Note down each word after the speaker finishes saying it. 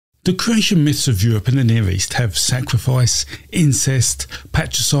The creation myths of Europe and the Near East have sacrifice, incest,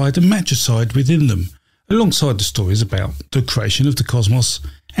 patricide and matricide within them, alongside the stories about the creation of the cosmos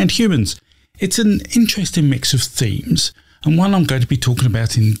and humans. It's an interesting mix of themes, and one I'm going to be talking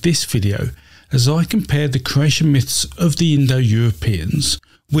about in this video as I compare the creation myths of the Indo-Europeans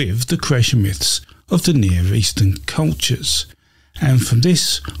with the creation myths of the Near Eastern cultures. And from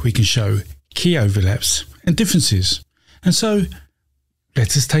this we can show key overlaps and differences. And so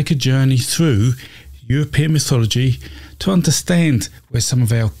let us take a journey through European mythology to understand where some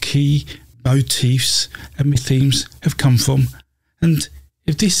of our key motifs and myth themes have come from. And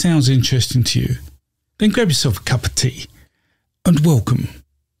if this sounds interesting to you, then grab yourself a cup of tea and welcome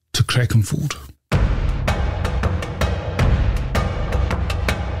to Clerkenford.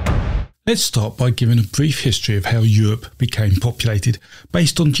 Let's start by giving a brief history of how Europe became populated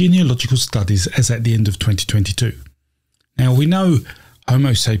based on genealogical studies as at the end of 2022. Now we know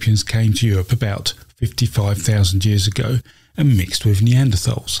Homo sapiens came to Europe about 55,000 years ago and mixed with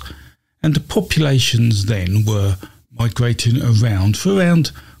Neanderthals, and the populations then were migrating around for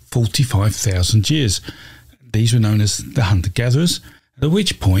around 45,000 years. These were known as the hunter-gatherers, at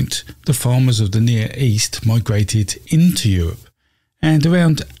which point the farmers of the Near East migrated into Europe. And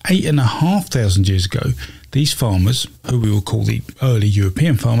around 8,500 years ago, these farmers, who we will call the early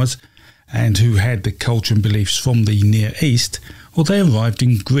European farmers, and who had the culture and beliefs from the Near East, well, they arrived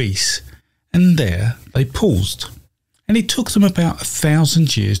in Greece, and there they paused. And it took them about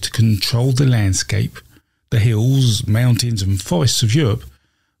 1,000 years to control the landscape, the hills, mountains and forests of Europe,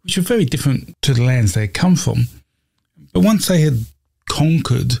 which were very different to the lands they had come from. But once they had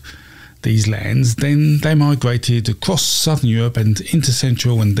conquered these lands, then they migrated across southern Europe and into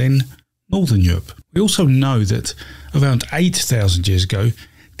central and then northern Europe. We also know that around 8,000 years ago,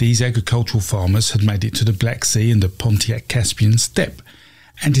 these agricultural farmers had made it to the Black Sea and the Pontic-Caspian steppe,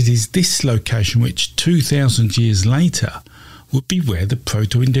 and it is this location which 2,000 years later would be where the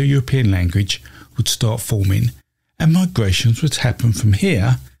Proto-Indo-European language would start forming, and migrations would happen from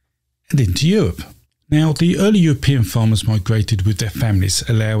here and into Europe. Now, the early European farmers migrated with their families,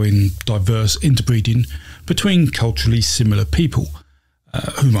 allowing diverse interbreeding between culturally similar people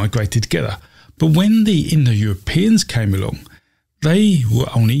who migrated together. But when the Indo-Europeans came along, they were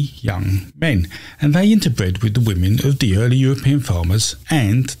only young men, and they interbred with the women of the early European farmers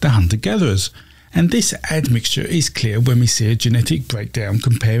and the hunter-gatherers. And this admixture is clear when we see a genetic breakdown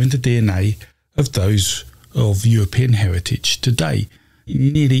comparing the DNA of those of European heritage today.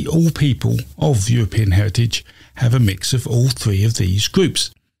 Nearly all people of European heritage have a mix of all three of these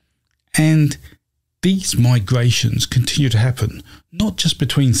groups. And these migrations continue to happen, not just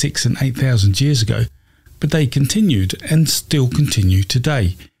between 6,000 and 8,000 years ago, but they continued and still continue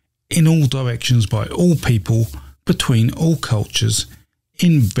today, in all directions by all people, between all cultures,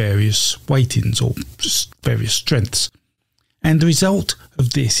 in various weightings or various strengths. And the result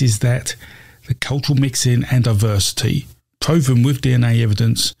of this is that the cultural mixing and diversity, proven with DNA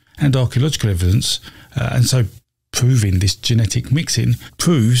evidence and archaeological evidence, and so proving this genetic mixing,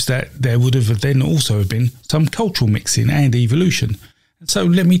 proves that there would have then also been some cultural mixing and evolution. And so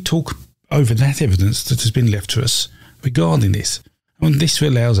let me talk over that evidence that has been left to us regarding this. And this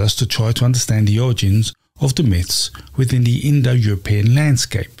allows us to try to understand the origins of the myths within the Indo-European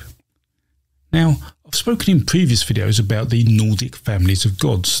landscape. Now, I've spoken in previous videos about the Nordic families of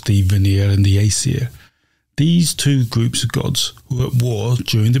gods, the Vanir and the Aesir. These two groups of gods were at war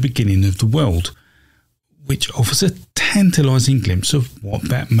during the beginning of the world, which offers a tantalising glimpse of what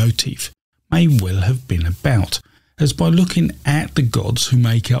that motif may well have been about, as by looking at the gods who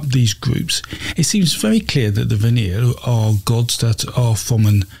make up these groups, it seems very clear that the Vanir are gods that are from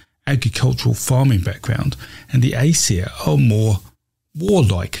an agricultural farming background, and the Aesir are more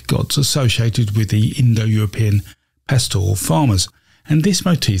warlike gods associated with the Indo-European pastoral farmers. And this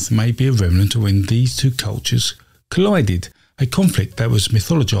motif may be a remnant of when these two cultures collided, a conflict that was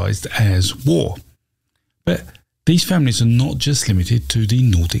mythologized as war. But these families are not just limited to the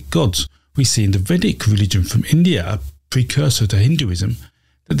Nordic gods. We see in the Vedic religion from India, a precursor to Hinduism,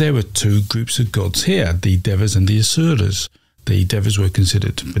 that there were two groups of gods here, the Devas and the Asuras. The Devas were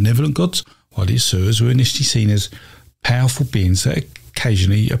considered benevolent gods, while the Asuras were initially seen as powerful beings that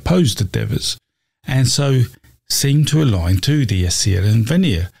occasionally opposed the Devas, and so seemed to align to the Aesir and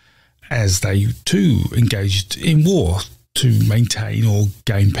Vanir, as they too engaged in war to maintain or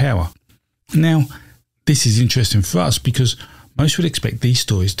gain power. Now, this is interesting for us because most would expect these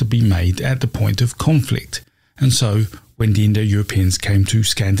stories to be made at the point of conflict, and so when the Indo-Europeans came to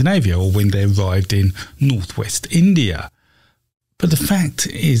Scandinavia or when they arrived in northwest India. But the fact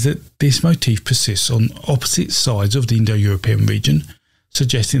is that this motif persists on opposite sides of the Indo-European region,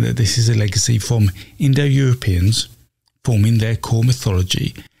 suggesting that this is a legacy from Indo-Europeans forming their core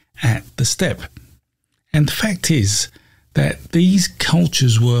mythology at the steppe. And the fact is that these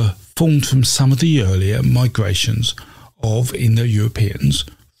cultures were formed from some of the earlier migrations of Indo-Europeans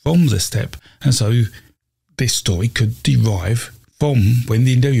from the steppe, and so this story could derive from when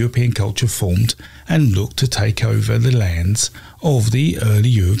the Indo-European culture formed and looked to take over the lands of the early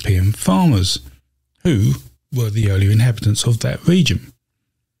European farmers, who were the earlier inhabitants of that region.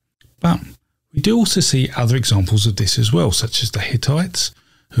 But we do also see other examples of this as well, such as the Hittites,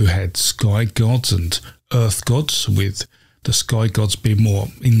 who had sky gods and earth gods, with the sky gods being more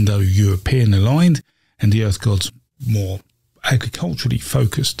Indo-European aligned and the earth gods more agriculturally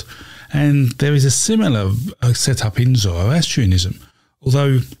focused. And there is a similar setup in Zoroastrianism,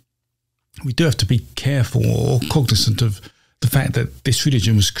 although we do have to be careful or cognizant of the fact that this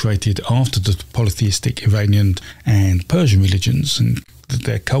religion was created after the polytheistic Iranian and Persian religions and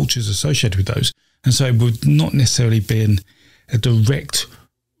their cultures associated with those, and so it would not necessarily be a direct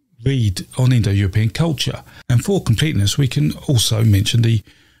read on Indo-European culture. And for completeness, we can also mention the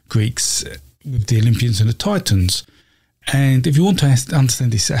Greeks with the Olympians and the Titans. And if you want to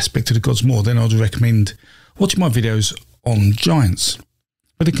understand this aspect of the gods more, then I would recommend watching my videos on giants.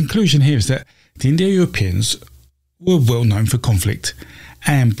 But the conclusion here is that the Indo-Europeans were well known for conflict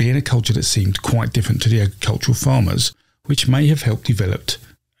and being a culture that seemed quite different to the agricultural farmers, which may have helped develop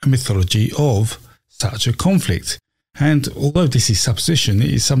a mythology of such a conflict. And although this is supposition,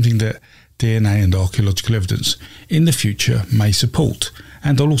 it is something that DNA and archaeological evidence in the future may support.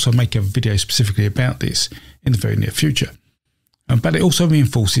 And I'll also make a video specifically about this in the very near future. But it also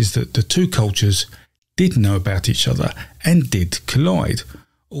reinforces that the two cultures did know about each other and did collide,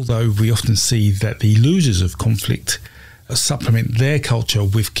 although we often see that the losers of conflict supplement their culture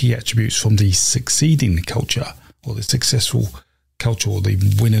with key attributes from the succeeding culture, or the successful culture, or the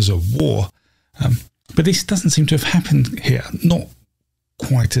winners of war. But this doesn't seem to have happened here, not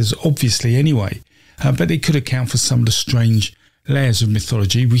quite as obviously anyway, but it could account for some of the strange layers of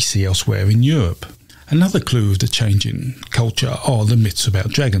mythology we see elsewhere in Europe. Another clue of the change in culture are the myths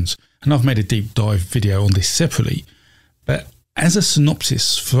about dragons, and I've made a deep dive video on this separately, but as a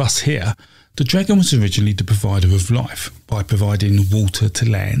synopsis for us here, the dragon was originally the provider of life by providing water to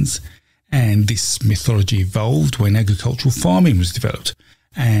lands, and this mythology evolved when agricultural farming was developed,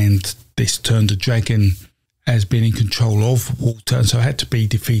 and this turned the dragon as being in control of water, and so had to be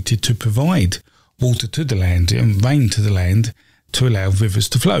defeated to provide water to the land and rain to the land to allow rivers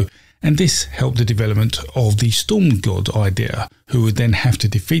to flow. And this helped the development of the storm god idea, who would then have to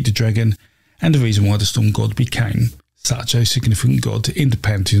defeat the dragon, and the reason why the storm god became such a significant god in the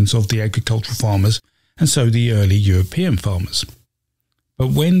pantheons of the agricultural farmers, and so the early European farmers.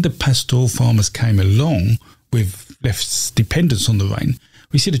 But when the pastoral farmers came along with less dependence on the rain,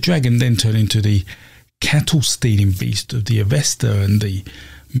 we see the dragon then turn into the cattle-stealing beast of the Avesta and the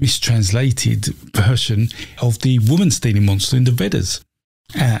mistranslated version of the woman-stealing monster in the Vedas.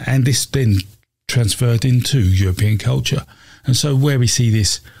 And this then transferred into European culture. And so where we see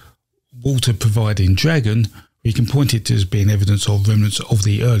this water-providing dragon, we can point it to as being evidence of remnants of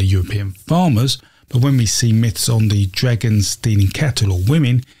the early European farmers. But when we see myths on the dragon stealing cattle or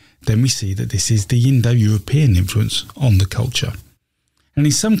women, then we see that this is the Indo-European influence on the culture. And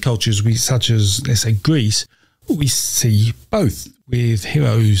in some cultures, such as, let's say, Greece, we see both, with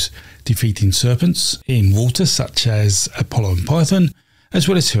heroes defeating serpents in water, such as Apollo and Python, as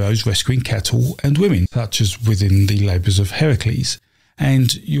well as heroes rescuing cattle and women, such as within the labours of Heracles.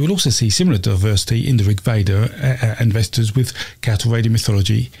 And you will also see similar diversity in the Rig Veda and Vestas with cattle raiding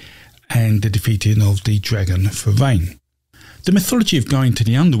mythology and the defeating of the dragon for rain. The mythology of going to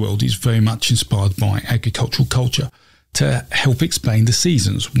the underworld is very much inspired by agricultural culture to help explain the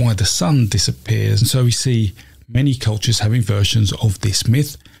seasons, why the sun disappears. And so we see many cultures having versions of this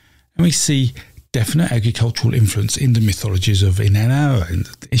myth, and we see definite agricultural influence in the mythologies of Inanna and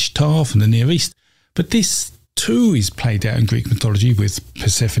Ishtar from the Near East. But this too is played out in Greek mythology, with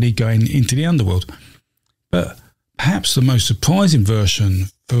Persephone going into the underworld. But perhaps the most surprising version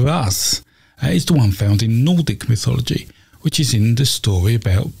for us is the one found in Nordic mythology, which is in the story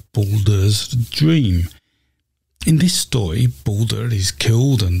about Baldur's dream. In this story, Baldur is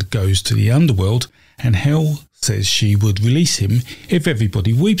killed and goes to the underworld, and Hel says she would release him if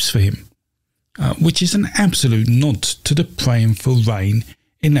everybody weeps for him, which is an absolute nod to the praying for rain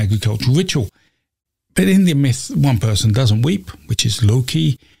in agricultural ritual. But in the myth, one person doesn't weep, which is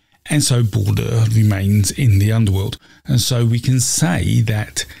Loki, and so Baldur remains in the underworld. And so we can say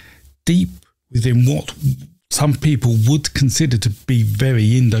that deep within what some people would consider to be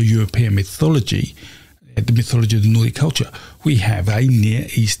very Indo-European mythology, the mythology of the Nordic culture, we have a Near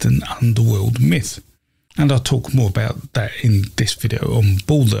Eastern underworld myth. And I'll talk more about that in this video on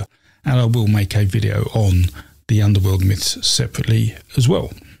Balder, and I will make a video on the underworld myths separately as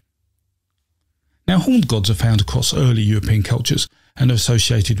well. Now, horned gods are found across early European cultures and are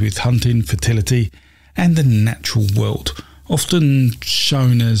associated with hunting, fertility, and the natural world, often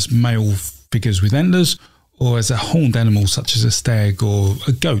shown as male figures with antlers or as a horned animal such as a stag or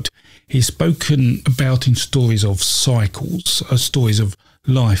a goat. He's spoken about in stories of cycles, stories of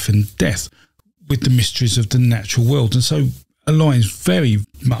life and death, with the mysteries of the natural world, and so aligns very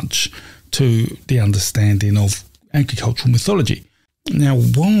much to the understanding of agricultural mythology. Now,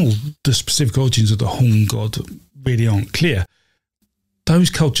 while the specific origins of the horned god really aren't clear, those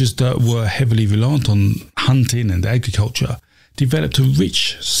cultures that were heavily reliant on hunting and agriculture developed a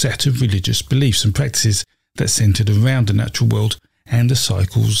rich set of religious beliefs and practices that centered around the natural world and the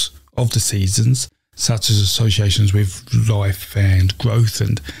cycles of the seasons, such as associations with life and growth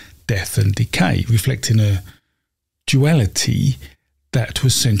and death and decay, reflecting a duality that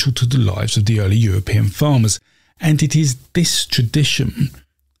was central to the lives of the early European farmers. And it is this tradition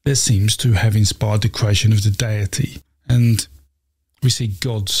that seems to have inspired the creation of the deity. And we see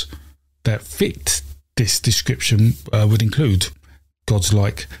gods that fit this description would include gods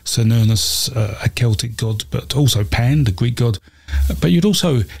like Cernunnos, a Celtic god, but also Pan, the Greek god. But you'd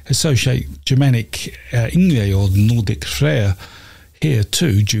also associate Germanic Ingve or Nordic Freyr here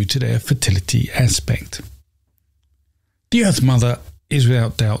too, due to their fertility aspect. The Earth Mother is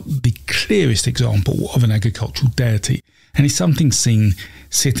without doubt the clearest example of an agricultural deity, and is something seen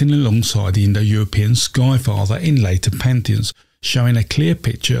sitting alongside the Indo-European Sky Father in later pantheons, showing a clear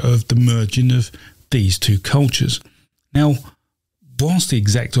picture of the merging of these two cultures. Now, whilst the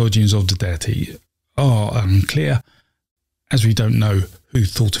exact origins of the deity are unclear, as we don't know who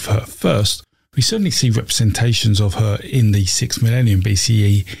thought of her first, we certainly see representations of her in the 6th millennium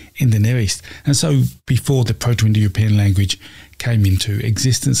BCE in the Near East, and so before the Proto-Indo-European language came into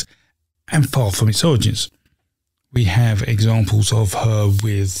existence and far from its origins. We have examples of her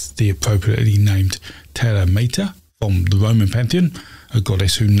with the appropriately named Terra Mater from the Roman pantheon, a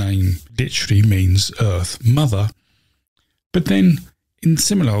goddess whose name literally means Earth Mother. But then in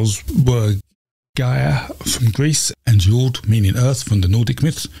similars were Gaia from Greece and Jord, meaning Earth, from the Nordic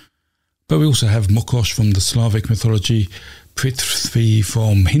myths. But we also have Mokosh from the Slavic mythology, Prithvi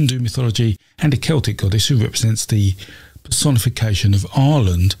from Hindu mythology, and a Celtic goddess who represents the personification of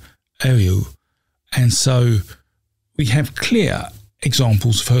Ireland, Ariel. And so we have clear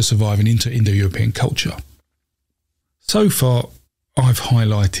examples of her surviving into Indo-European culture. So far, I've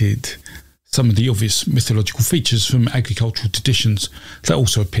highlighted some of the obvious mythological features from agricultural traditions that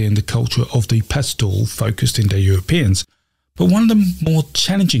also appear in the culture of the pastoral-focused Indo-Europeans. But one of the more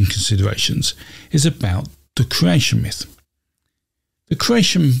challenging considerations is about the creation myth. The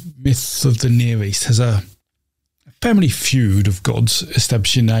creation myth of the Near East has a family feud of gods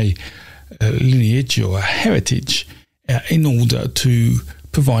establishing a lineage or a heritage in order to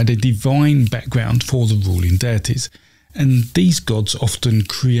provide a divine background for the ruling deities. And these gods often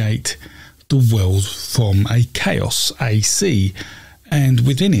create the world from a chaos, a sea, and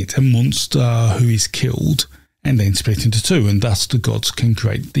within it a monster who is killed and then split into two, and thus the gods can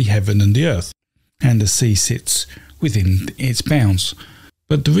create the heaven and the earth, and the sea sits within its bounds.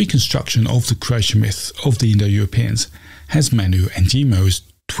 But the reconstruction of the creation myth of the Indo-Europeans has Manu and Jimo as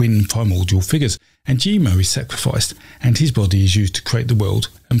twin primordial figures, and Jimo is sacrificed and his body is used to create the world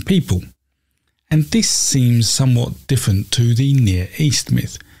and people. And this seems somewhat different to the Near East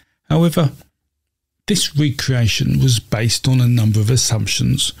myth. However, this recreation was based on a number of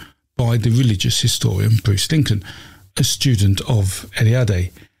assumptions by the religious historian Bruce Lincoln, a student of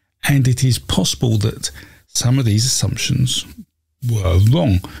Eliade, and it is possible that some of these assumptions were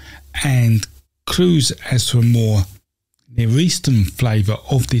wrong, and clues as to a more Near Eastern flavour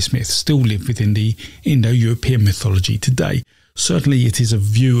of this myth still live within the Indo-European mythology today. Certainly it is a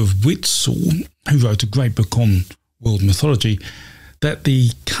view of Witzel, who wrote a great book on world mythology, that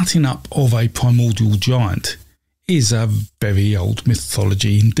the cutting up of a primordial giant is a very old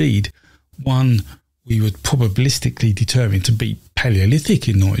mythology indeed, one we would probabilistically determine to be Paleolithic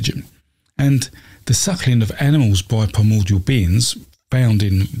in origin. And the suckling of animals by primordial beings found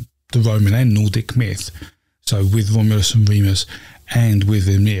in the Roman and Nordic myth, so with Romulus and Remus and with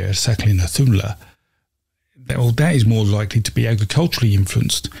Ymir suckling Athula, that is more likely to be agriculturally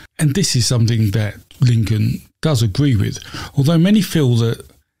influenced. And this is something that Lincoln does agree with, although many feel that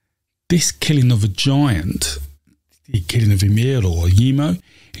this killing of a giant, the killing of Ymir or Yimo,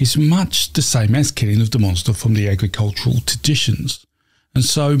 is much the same as killing of the monster from the agricultural traditions. and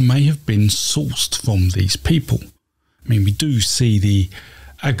so may have been sourced from these people. I mean, we do see the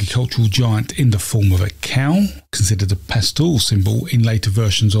agricultural giant in the form of a cow, considered a pastoral symbol in later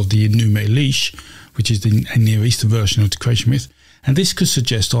versions of the Enuma Elis, which is a Near Eastern version of the creation myth, and this could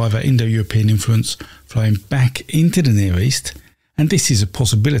suggest either Indo-European influence flowing back into the Near East, and this is a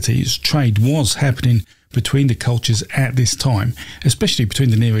possibility as trade was happening between the cultures at this time, especially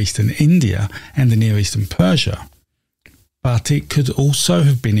between the Near East and India and the Near East and Persia. But it could also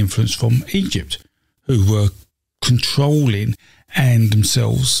have been influenced from Egypt, who were controlling and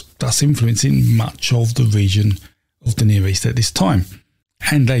themselves thus influencing much of the region of the Near East at this time.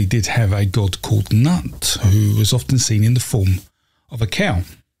 And they did have a god called Nut, who was often seen in the form of a cow.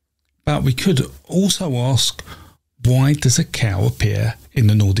 But we could also ask, why does a cow appear in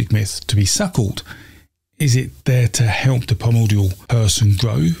the Nordic myth to be suckled? Is it there to help the primordial person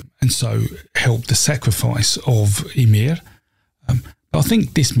grow and so help the sacrifice of Ymir? But I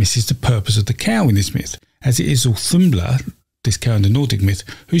think this misses the purpose of the cow in this myth, as it is Ulthumla, this cow in the Nordic myth,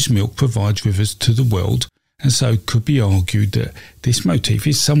 whose milk provides rivers to the world, and so could be argued that this motif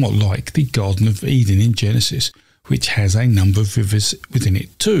is somewhat like the Garden of Eden in Genesis, which has a number of rivers within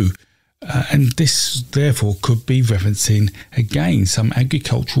it too. And this therefore could be referencing again some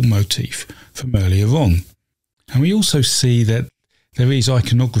agricultural motif from earlier on. And we also see that there is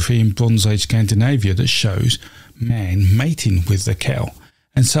iconography in Bronze Age Scandinavia that shows man mating with the cow,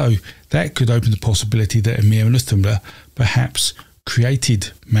 and so that could open the possibility that Ymir and Ulthumla perhaps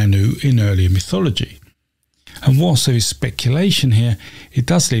created Manu in earlier mythology. And whilst there is speculation here, it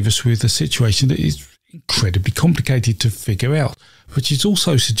does leave us with a situation that is incredibly complicated to figure out, which is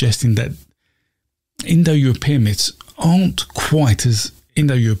also suggesting that Indo-European myths aren't quite as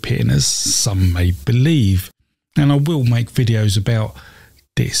Indo-European as some may believe. And I will make videos about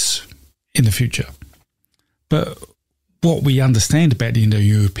this in the future. But what we understand about the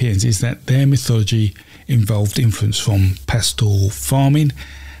Indo-Europeans is that their mythology involved influence from pastoral farming,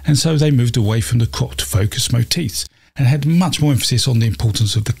 and so they moved away from the crop-focused motifs and had much more emphasis on the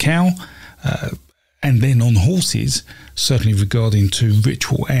importance of the cow, and then on horses, certainly regarding to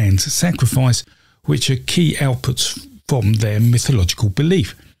ritual and sacrifice, which are key outputs from their mythological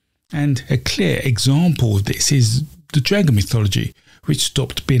belief. And a clear example of this is the dragon mythology, which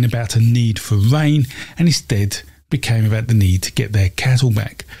stopped being about a need for rain and instead became about the need to get their cattle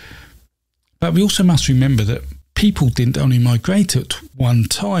back. But we also must remember that people didn't only migrate at one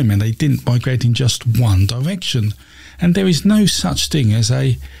time, and they didn't migrate in just one direction. And there is no such thing as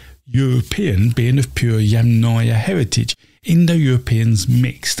a European being of pure Yamnaya heritage. Indo-Europeans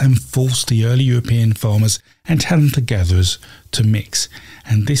mixed and forced the early European farmers and hunter-gatherers to mix,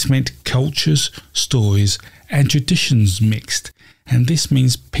 and this meant cultures, stories and traditions mixed, and this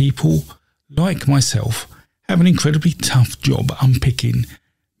means people like myself have an incredibly tough job unpicking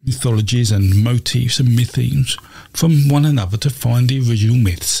mythologies and motifs and myth themes from one another to find the original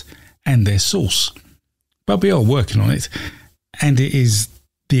myths and their source. But we are working on it, and it is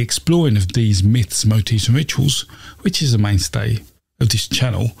the exploring of these myths, motifs and rituals which is the mainstay of this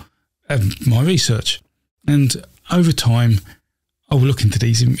channel and my research. And over time I will look into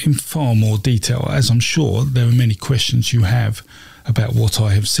these in far more detail, as I'm sure there are many questions you have about what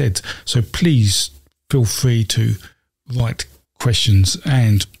I have said. So please feel free to write questions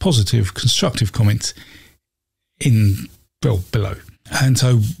and positive, constructive comments below. And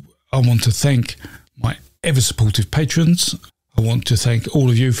so I want to thank my ever supportive patrons. I want to thank all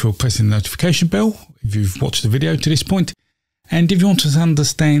of you for pressing the notification bell if you've watched the video to this point. And if you want to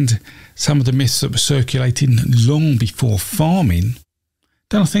understand some of the myths that were circulating long before farming,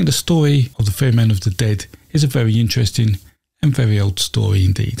 then I think the story of the Ferryman of the Dead is a very interesting and very old story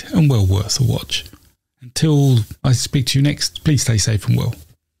indeed, and well worth a watch. Until I speak to you next, please stay safe and well.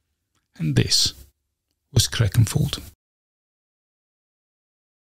 And this was Krakenfold.